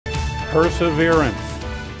Perseverance.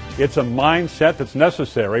 It's a mindset that's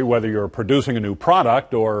necessary whether you're producing a new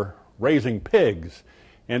product or raising pigs.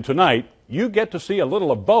 And tonight, you get to see a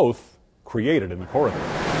little of both created in the corridor.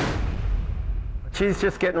 She's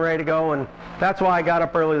just getting ready to go, and that's why I got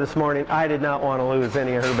up early this morning. I did not want to lose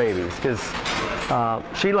any of her babies because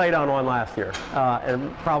she laid on one last year,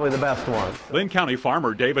 and probably the best one. Lynn County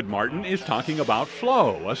farmer David Martin is talking about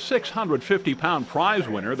Flo, a 650-pound prize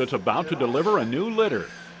winner that's about to deliver a new litter.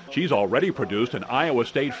 She's already produced an Iowa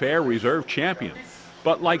State Fair Reserve champion.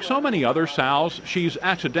 But like so many other sows, she's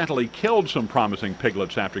accidentally killed some promising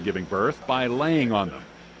piglets after giving birth by laying on them.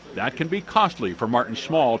 That can be costly for Martin's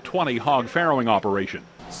small 20-hog farrowing operation.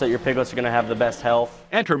 So your piglets are going to have the best health.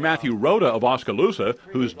 Enter Matthew Rhoda of Oskaloosa,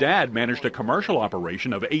 whose dad managed a commercial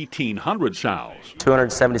operation of 1,800 sows.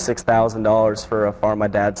 $276,000 for a farm my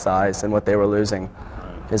dad's size, and what they were losing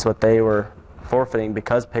is what they were forfeiting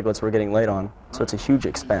because piglets were getting laid on. So it's a huge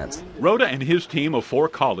expense. Rhoda and his team of 4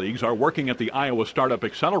 colleagues are working at the Iowa Startup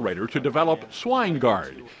Accelerator to develop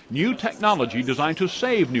Swineguard, new technology designed to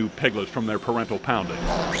save new piglets from their parental pounding.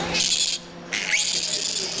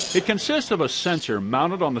 It consists of a sensor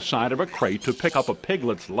mounted on the side of a crate to pick up a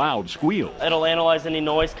piglet's loud squeal. It'll analyze any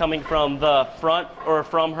noise coming from the front or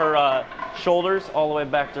from her shoulders all the way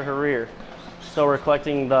back to her rear. So we're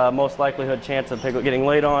collecting the most likelihood chance of piglet getting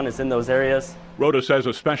laid on is in those areas. Rhoda says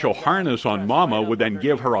a special harness on Mama would then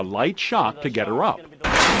give her a light shock to get her up.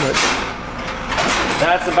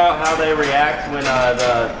 That's about how they react when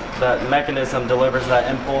the mechanism delivers that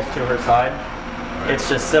impulse to her side. It's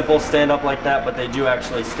just simple, stand up like that, but they do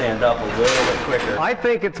actually stand up a little bit quicker. I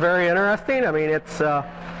think it's very interesting. I mean, it's,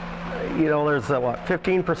 you know, there's what,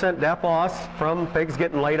 15% death loss from pigs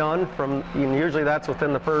getting laid on. Usually that's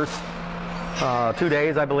within the first 2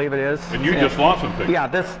 days, I believe it is. And you just lost some pigs. Yeah,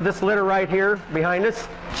 this litter right here behind us,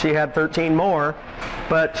 she had 13 more,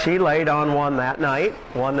 but she laid on one that night,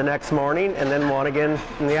 one the next morning, and then one again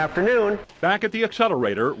in the afternoon. Back at the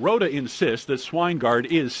accelerator, Rhoda insists that Swineguard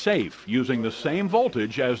is safe, using the same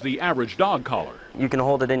voltage as the average dog collar. You can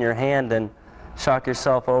hold it in your hand and shock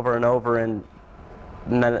yourself over and over, and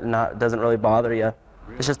it doesn't really bother you.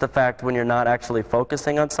 It's just the fact when you're not actually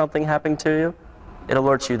focusing on something happening to you, it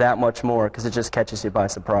alerts you that much more because it just catches you by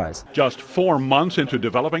surprise. Just 4 months into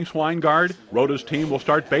developing Swineguard, Rhoda's team will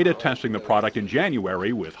start beta testing the product in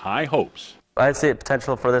January with high hopes. I see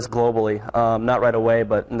potential for this globally, not right away,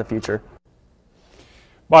 but in the future.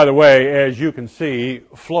 By the way, as you can see,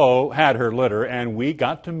 Flo had her litter, and we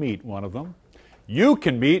got to meet one of them. You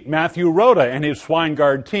can meet Matthew Rhoda and his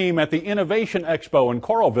Swineguard team at the Innovation Expo in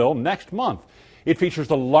Coralville next month. It features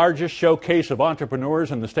the largest showcase of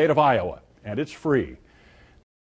entrepreneurs in the state of Iowa, and it's free.